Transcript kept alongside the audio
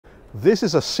This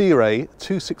is a Sea Ray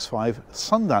 265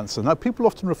 Sundancer. Now people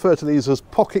often refer to these as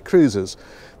pocket cruisers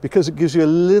because it gives you a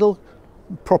little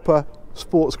proper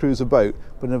sports cruiser boat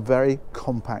but in a very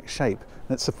compact shape.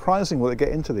 And it's surprising what they get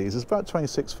into these. It's about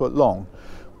 26 foot long,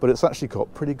 but it's actually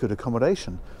got pretty good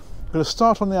accommodation. I'm going to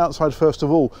start on the outside first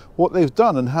of all. What they've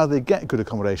done and how they get good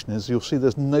accommodation is you'll see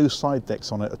there's no side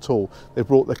decks on it at all. They've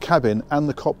brought the cabin and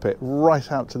the cockpit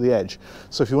right out to the edge.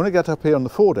 So if you want to get up here on the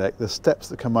foredeck, there's steps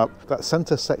that come up. That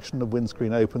centre section of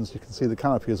windscreen opens. You can see the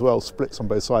canopy as well, splits on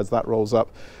both sides. That rolls up,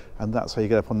 and that's how you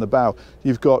get up on the bow.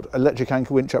 You've got electric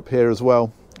anchor winch up here as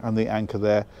well, and the anchor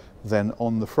there then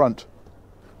on the front.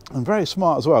 And very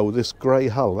smart as well with this grey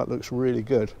hull. That looks really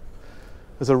good.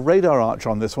 There's a radar arch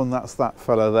on this one, that's that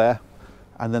fella there,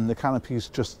 and then the canopies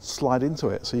just slide into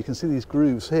it. So you can see these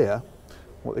grooves here,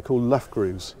 what they call luff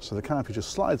grooves. So the canopy just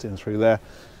slides in through there,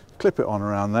 clip it on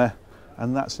around there,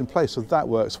 and that's in place. So that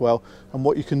works well. And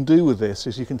what you can do with this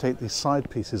is you can take these side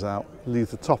pieces out, leave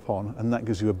the top on, and that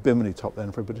gives you a bimini top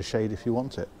then for a bit of shade if you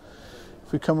want it.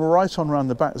 If we come right on around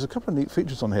the back, there's a couple of neat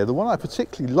features on here. The one I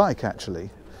particularly like actually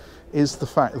is the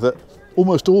fact that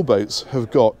almost all boats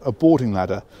have got a boarding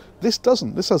ladder. This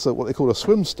doesn't. This has what they call a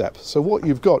swim step. So what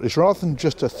you've got is, rather than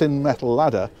just a thin metal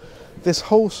ladder, this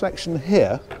whole section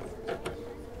here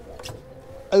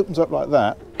opens up like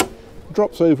that,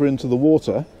 drops over into the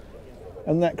water,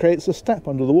 and that creates a step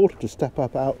under the water to step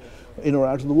up out, in or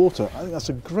out of the water. I think that's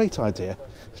a great idea.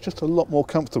 It's just a lot more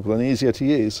comfortable and easier to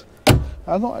use.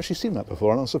 I've not actually seen that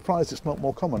before, and I'm surprised it's not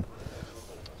more common.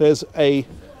 There's a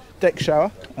deck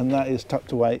shower, and that is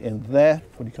tucked away in there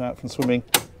when you come out from swimming.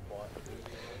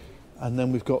 And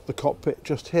then we've got the cockpit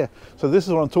just here. So this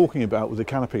is what I'm talking about with the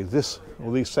canopy. This,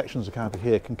 or these sections of canopy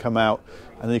here, can come out,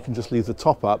 and then you can just leave the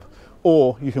top up,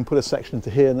 or you can put a section into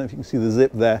here, and then if you can see the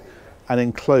zip there, and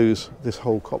enclose this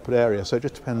whole cockpit area. So it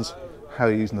just depends how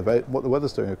you're using the boat, what the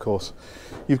weather's doing, of course.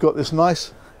 You've got this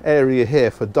nice area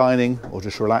here for dining or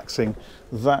just relaxing.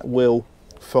 That will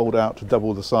fold out to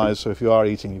double the size, so if you are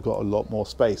eating, you've got a lot more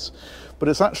space. But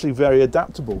it's actually very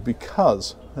adaptable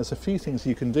because there's a few things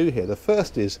you can do here. The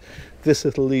first is this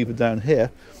little lever down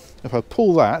here. If I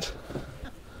pull that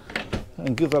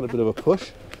and give that a bit of a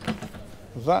push,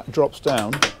 that drops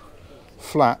down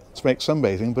flat to make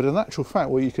sunbathing. But in actual fact,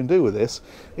 what you can do with this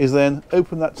is then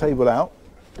open that table out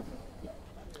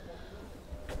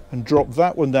and drop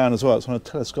that one down as well. It's on a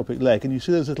telescopic leg, and you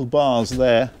see those little bars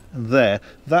there and there.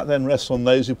 That then rests on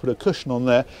those. You put a cushion on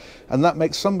there, and that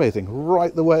makes sunbathing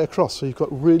right the way across. So you've got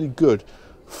really good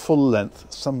full length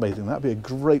sunbathing. That'd be a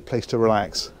great place to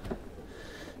relax. You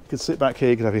could sit back here,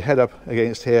 you could have your head up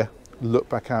against here, look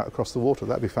back out across the water.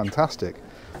 That'd be fantastic.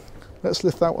 Let's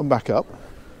lift that one back up.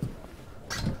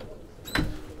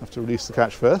 Have to release the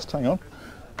catch first, hang on.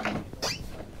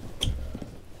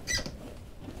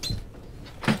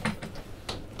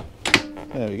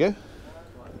 There we go.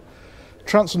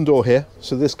 Transom door here,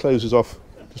 so this closes off.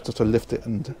 Just have to lift it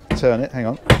and turn it. Hang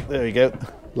on. There we go,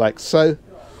 like so.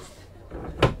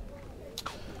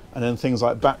 And then things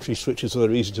like battery switches that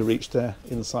are easy to reach there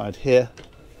inside here.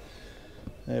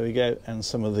 There we go, and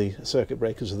some of the circuit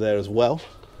breakers are there as well.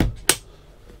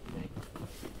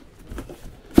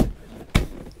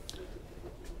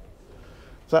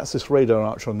 That's this radar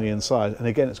arch on the inside, and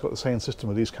again it's got the same system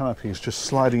with these canopies just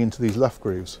sliding into these luff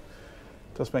grooves.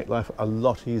 It does make life a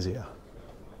lot easier.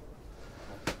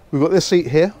 We've got this seat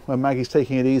here where Maggie's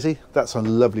taking it easy. That's a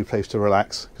lovely place to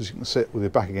relax because you can sit with your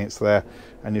back against there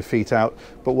and your feet out.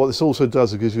 But what this also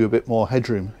does, it gives you a bit more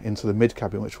headroom into the mid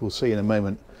cabin, which we'll see in a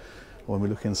moment when we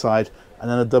look inside. And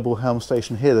then a double helm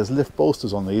station here. There's lift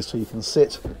bolsters on these, so you can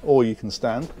sit or you can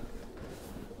stand,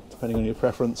 depending on your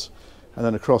preference. And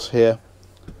then across here,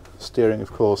 steering,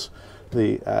 of course,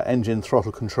 the engine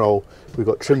throttle control. We've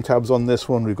got trim tabs on this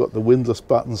one. We've got the windlass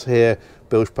buttons here,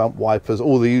 bilge pump wipers,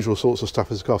 all the usual sorts of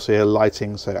stuff is across here.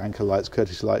 Lighting, so anchor lights,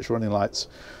 courtesy lights, running lights,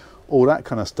 all that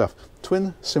kind of stuff.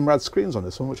 Twin Simrad screens on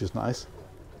this one, which is nice.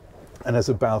 And there's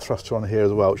a bow thruster on here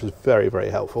as well, which is very, very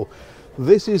helpful.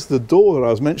 This is the door that I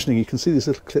was mentioning. You can see these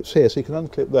little clips here, so you can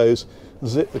unclip those,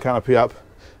 zip the canopy up,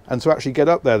 and to actually get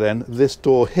up there then, this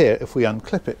door here, if we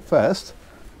unclip it first,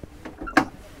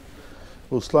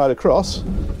 we'll slide across,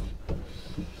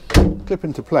 clip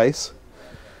into place,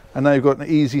 and now you've got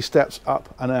easy steps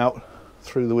up and out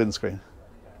through the windscreen.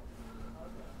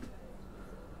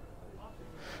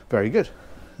 Very good.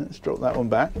 Let's drop that one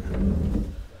back,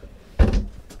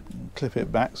 clip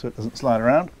it back so it doesn't slide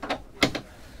around.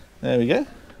 There we go.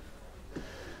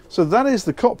 So that is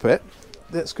the cockpit.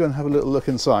 Let's go and have a little look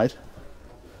inside.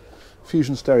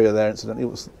 Fusion stereo there,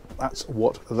 incidentally. That's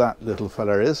what that little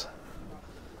fella is.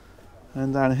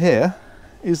 And down here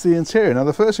is the interior. Now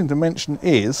the first thing to mention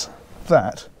is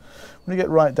that when you get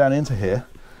right down into here,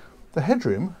 the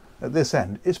headroom at this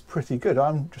end is pretty good.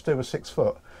 I'm just over 6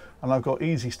 foot and I've got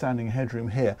easy standing headroom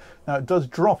here. Now it does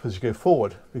drop as you go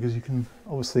forward because you can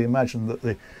obviously imagine that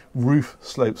the roof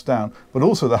slopes down, but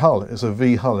also the hull is a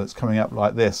V hull that's coming up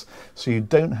like this. So you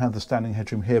don't have the standing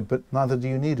headroom here, but neither do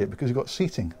you need it because you've got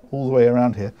seating all the way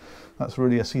around here. That's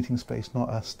really a seating space, not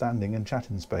a standing and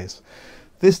chatting space.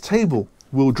 This table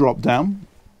will drop down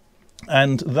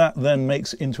and that then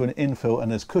makes into an infill,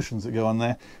 and there's cushions that go on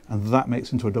there, and that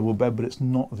makes into a double bed, but it's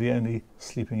not the only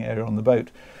sleeping area on the boat.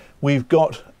 We've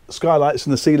got skylights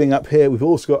in the ceiling up here. We've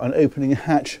also got an opening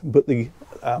hatch, but the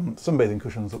sunbathing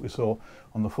cushions that we saw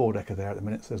on the foredeck are there at the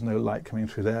minute, so there's no light coming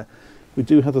through there. We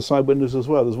do have the side windows as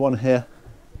well. There's one here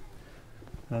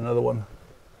and another one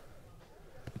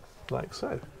like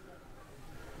so.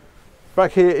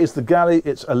 Back here is the galley.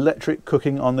 It's electric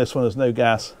cooking on this one. There's no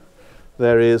gas.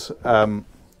 There is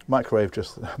microwave,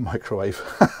 just microwave.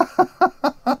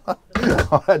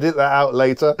 I'll edit that out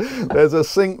later. There's a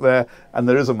sink there and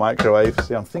there is a microwave.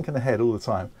 See, I'm thinking ahead all the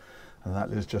time. And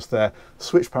that is just there.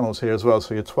 Switch panels here as well,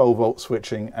 so your 12 volt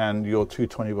switching and your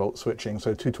 220 volt switching.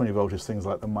 So 220 volt is things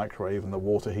like the microwave and the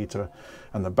water heater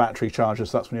and the battery chargers.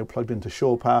 So that's when you're plugged into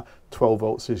shore power. 12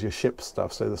 volts is your ship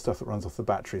stuff, so the stuff that runs off the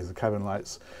batteries, the cabin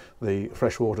lights, the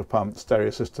freshwater pump,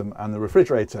 stereo system and the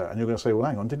refrigerator. And you're going to say, well,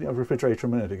 hang on, didn't you have a refrigerator a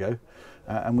minute ago?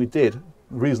 And we did.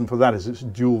 The reason for that is it's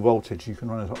dual voltage. You can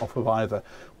run it off of either.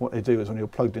 What they do is when you're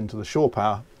plugged into the shore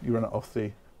power, you run it off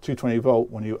the 220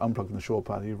 volt. When you unplug from the shore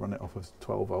power, you run it off of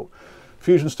 12 volt.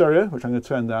 Fusion stereo, which I'm going to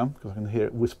turn down because I can hear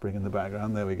it whispering in the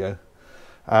background. There we go.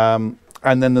 And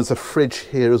then there's a fridge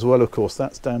here as well, of course.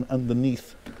 That's down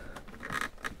underneath.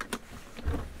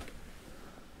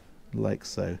 Like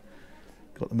so.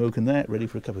 Got the milk in there, ready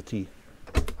for a cup of tea.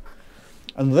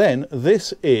 And then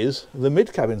this is the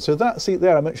mid cabin. So that seat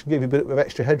there I mentioned gave you a bit of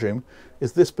extra headroom,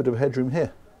 is this bit of headroom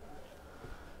here.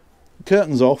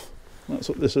 Curtains off. That's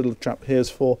what this little trap here is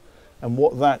for, and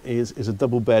what that is a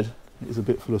double bed. It's a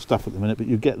bit full of stuff at the minute, but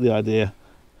you get the idea.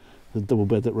 The double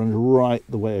bed that runs right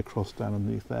the way across down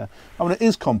underneath there. I mean, it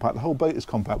is compact, the whole boat is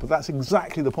compact, but that's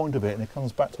exactly the point of it, and it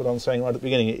comes back to what I was saying right at the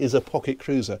beginning. It is a pocket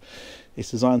cruiser.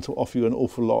 It's designed to offer you an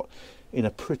awful lot in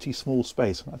a pretty small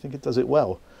space, and I think it does it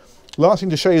well. Last thing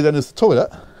to show you then is the toilet,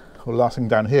 or last thing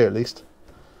down here at least,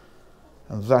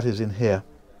 and that is in here.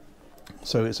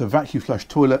 So it's a vacuum flush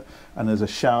toilet, and there's a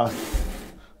shower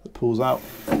that pulls out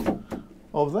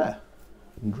of there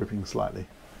and dripping slightly.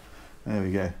 There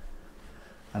we go.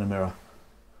 And a mirror.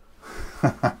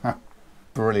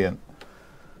 Brilliant.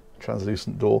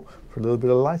 Translucent door for a little bit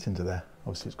of light into there.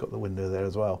 Obviously it's got the window there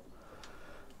as well.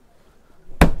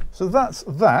 So that's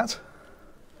that.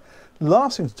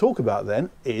 Last thing to talk about then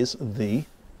is the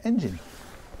engine.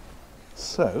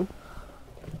 So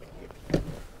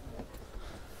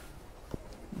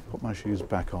put my shoes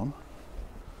back on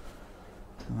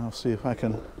and I'll see if I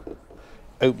can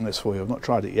open this for you. I've not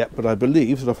tried it yet, but I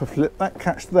believe that if I flip that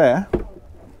catch there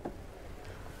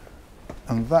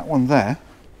and that one there,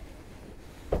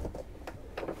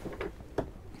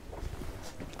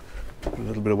 put a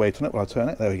little bit of weight on it while I turn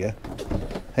it. There we go.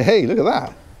 Hey, look at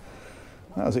that.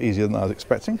 That was easier than I was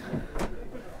expecting.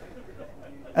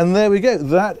 And there we go.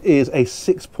 That is a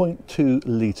 6.2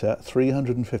 litre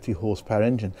 350 horsepower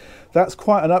engine. That's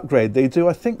quite an upgrade. They do,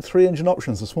 I think, 3 engine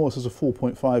options. The smallest is a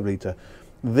 4.5 litre.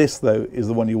 This, though, is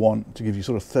the one you want to give you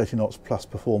sort of 30 knots plus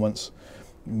performance,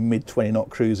 mid 20 knot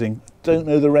cruising. Don't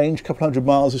know the range, a couple hundred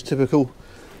miles is typical.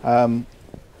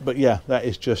 But yeah, that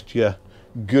is just your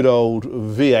good old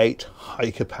V8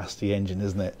 high capacity engine,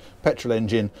 isn't it? Petrol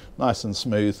engine, nice and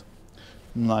smooth,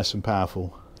 nice and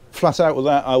powerful. Flat out with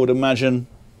that, I would imagine,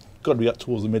 got to be up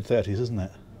towards the mid 30s, isn't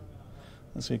it?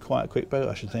 That's going to be quite a quick boat,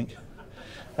 I should think.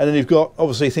 And then you've got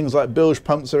obviously things like bilge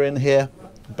pumps are in here,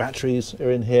 batteries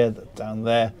are in here, down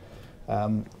there,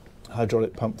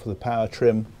 hydraulic pump for the power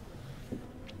trim,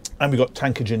 and we've got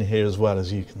tankage in here as well,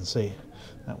 as you can see.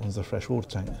 That one's the freshwater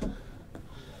tank.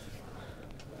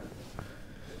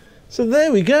 So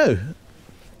there we go.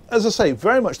 As I say,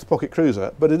 very much the pocket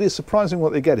cruiser, but it is surprising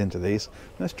what they get into these.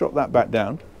 Let's drop that back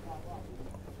down.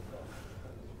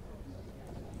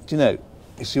 Do you know,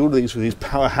 you see all of these with these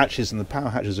power hatches, and the power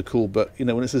hatches are cool, but you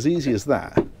know, when it's as easy as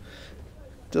that, it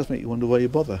does make you wonder why you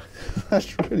bother.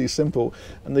 That's really simple,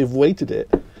 and they've weighted it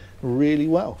really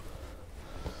well.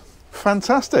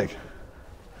 Fantastic.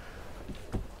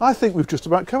 I think we've just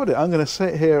about covered it. I'm going to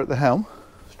sit here at the helm.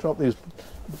 Let's drop these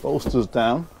bolsters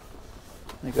down,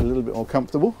 make it a little bit more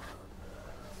comfortable.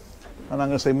 And I'm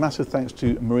going to say massive thanks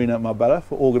to Marina Marbella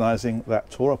for organising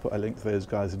that tour. I'll put a link to those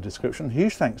guys in the description.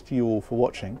 Huge thanks to you all for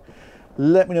watching.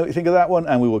 Let me know what you think of that one,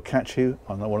 and we will catch you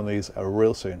on one of these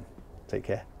real soon. Take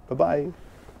care. Bye-bye.